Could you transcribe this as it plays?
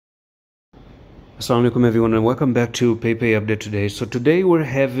Assalamu alaikum everyone, and welcome back to PEIPEI update today. So today we're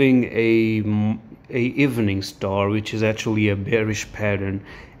having a evening star, which is actually a bearish pattern,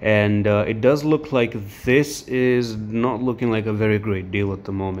 and it does look like this is not looking like a very great deal at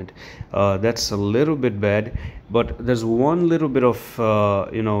the moment. That's a little bit bad, but there's one little bit of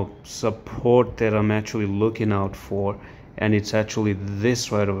support that I'm actually looking out for, and it's actually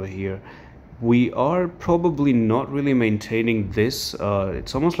this right over here. We are probably not really maintaining this.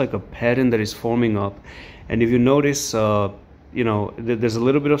 It's almost like a pattern that is forming up, and if you notice, there's a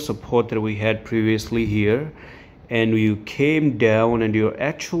little bit of support that we had previously here, and you came down and you're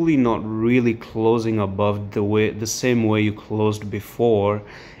actually not really closing above the same way you closed before.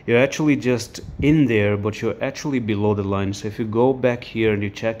 You're actually just in there, but you're actually below the line. So if you go back here and you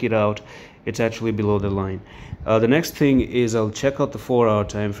check it out, it's actually below the line. The next thing is I'll check out the 4-hour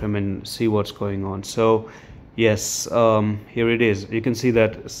time frame and see what's going on. So yes, here it is. You can see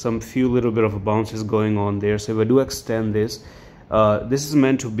that some few little bit of bounces going on there. So if I do extend this, this is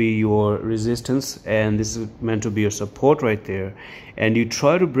meant to be your resistance, and this is meant to be your support right there, and you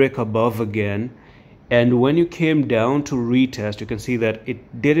try to break above again. And when you came down to retest, you can see that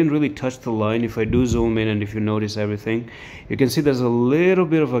it didn't really touch the line. If I do zoom in and if you notice everything, you can see there's a little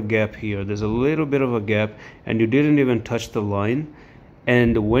bit of a gap here. There's a little bit of a gap, and you didn't even touch the line.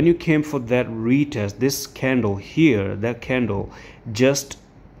 And when you came for that retest, this candle here, that candle just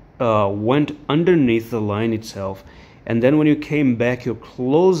went underneath the line itself. And then when you came back, you're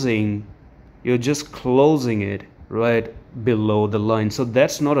just closing it right below the line. So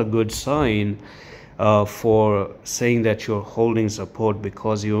that's not a good sign for saying that you're holding support,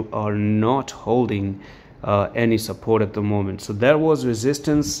 because you are not holding any support at the moment. So that was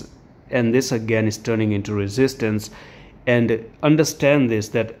resistance, and this again is turning into resistance. And understand this,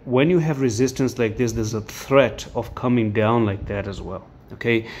 that when you have resistance like this, there's a threat of coming down like that as well.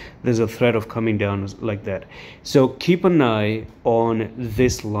 Okay, there's a threat of coming down like that. So keep an eye on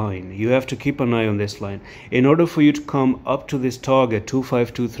this line. You have to keep an eye on this line. In order for you to come up to this target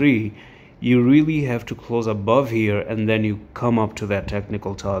 2523, you really have to close above here, and then you come up to that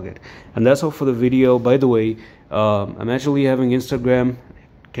technical target. And that's all for the video. By the way, I'm actually having Instagram.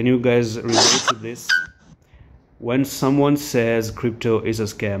 Can you guys relate to this? When someone says crypto is a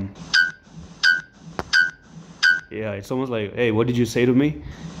scam, yeah, it's almost like, hey, what did you say to me?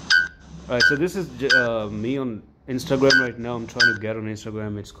 All right, so this is me on Instagram right now. I'm trying to get on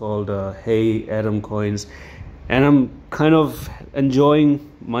Instagram. It's called Hey Adam Coins, and I'm kind of enjoying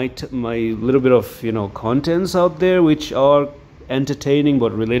my little bit of contents out there, which are entertaining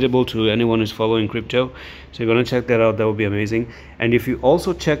but relatable to anyone who's following crypto. So you're gonna check that out. That would be amazing. And if you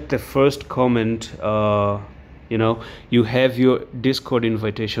also check the first comment, you have your Discord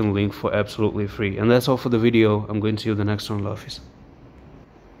invitation link for absolutely free. And that's all for the video. I'm going to see you in the next one. Love.